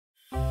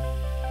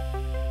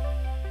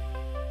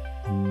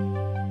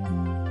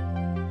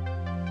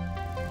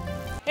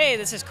Hey,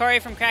 this is Corey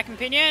from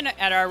Kraken-Pinion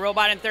at our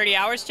Robot in 30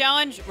 Hours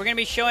Challenge. We're going to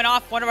be showing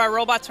off one of our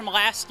robots from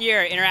last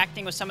year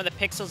interacting with some of the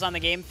pixels on the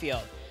game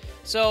field.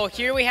 So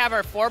here we have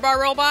our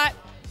 4-bar robot.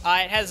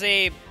 It has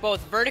a both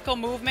vertical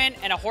movement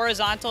and a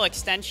horizontal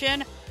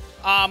extension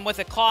with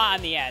a claw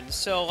on the end.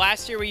 So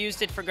last year we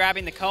used it for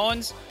grabbing the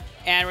cones,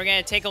 and we're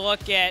going to take a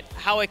look at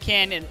how it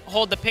can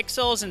hold the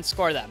pixels and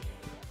score them.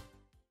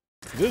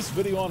 This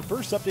video on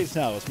First Updates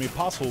Now is made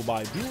possible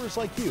by viewers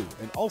like you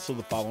and also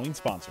the following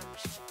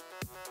sponsors.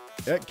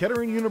 At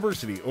Kettering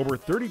University, over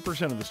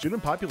 30% of the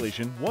student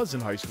population was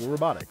in high school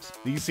robotics.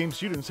 These same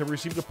students have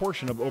received a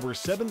portion of over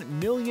 $7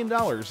 million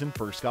in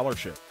FIRST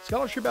scholarship.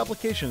 Scholarship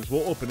applications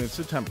will open in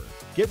September.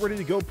 Get ready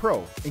to go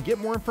pro and get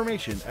more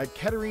information at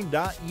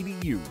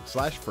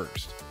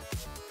kettering.edu/first.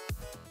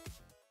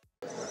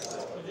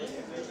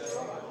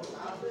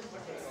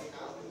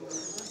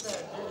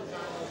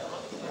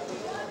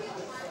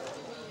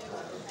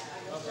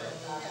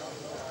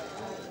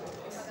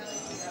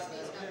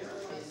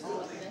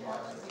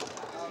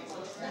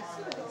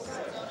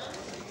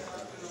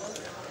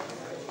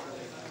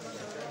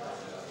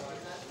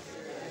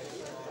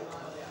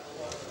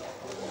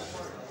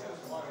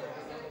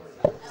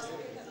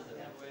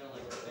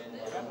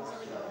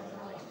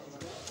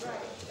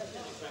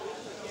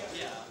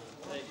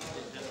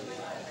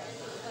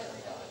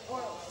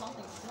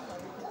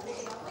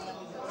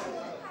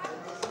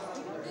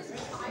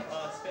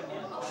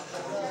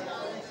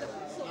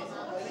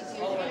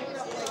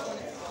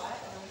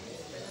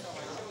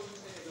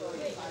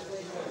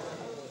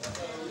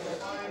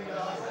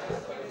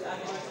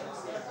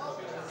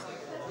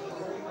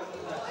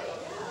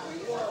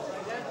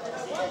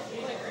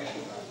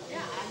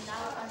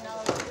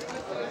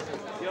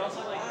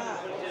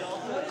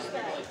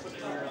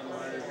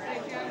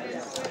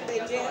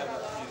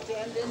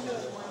 Jammed into it.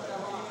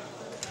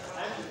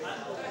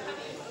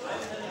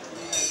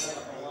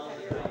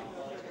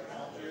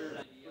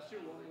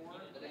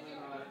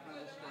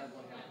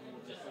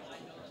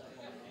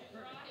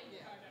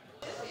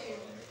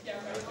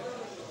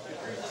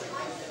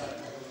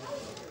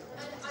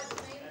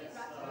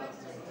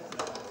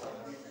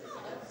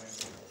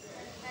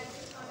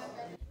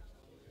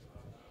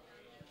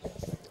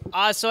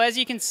 So as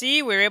you can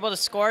see, we were able to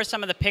score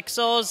some of the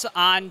pixels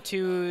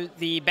onto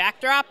the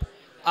backdrop.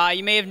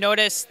 You may have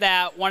noticed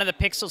that one of the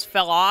pixels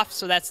fell off,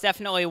 so that's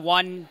definitely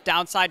one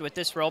downside with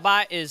this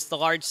robot is the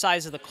large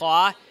size of the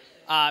claw.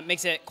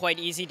 Makes it quite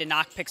easy to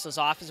knock pixels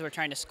off as we're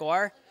trying to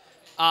score.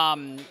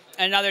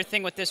 Another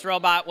thing with this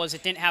robot was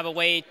it didn't have a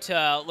way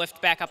to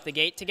lift back up the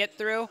gate to get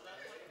through.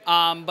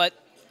 But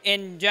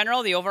in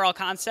general, the overall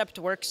concept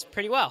works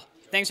pretty well.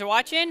 Thanks for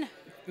watching.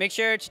 Make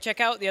sure to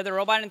check out the other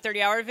Robot in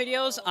 30-Hour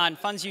videos on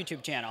Fun's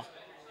YouTube channel.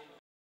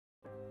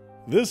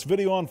 This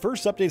video on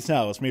First Updates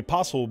Now is made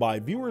possible by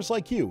viewers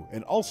like you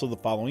and also the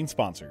following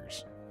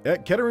sponsors.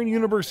 At Kettering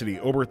University,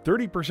 over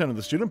 30% of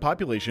the student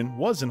population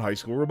was in high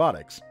school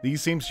robotics.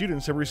 These same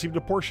students have received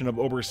a portion of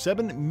over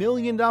 $7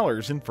 million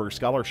in FIRST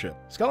scholarship.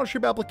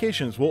 Scholarship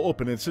applications will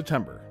open in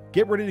September.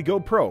 Get ready to go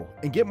pro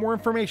and get more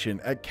information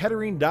at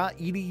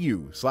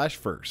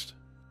kettering.edu/first.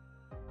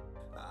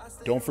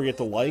 Don't forget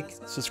to like,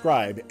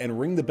 subscribe, and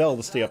ring the bell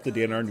to stay up to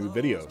date on our new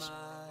videos.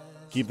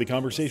 Keep the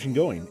conversation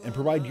going and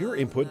provide your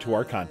input to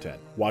our content.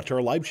 Watch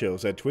our live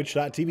shows at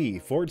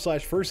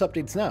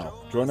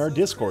twitch.tv/firstupdatesnow. Join our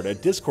Discord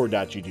at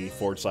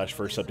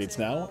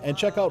discord.gg/firstupdatesnow and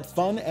check out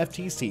Fun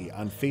FTC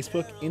on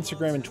Facebook,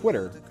 Instagram, and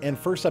Twitter, and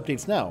First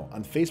Updates Now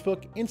on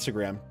Facebook,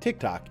 Instagram,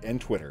 TikTok, and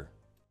Twitter.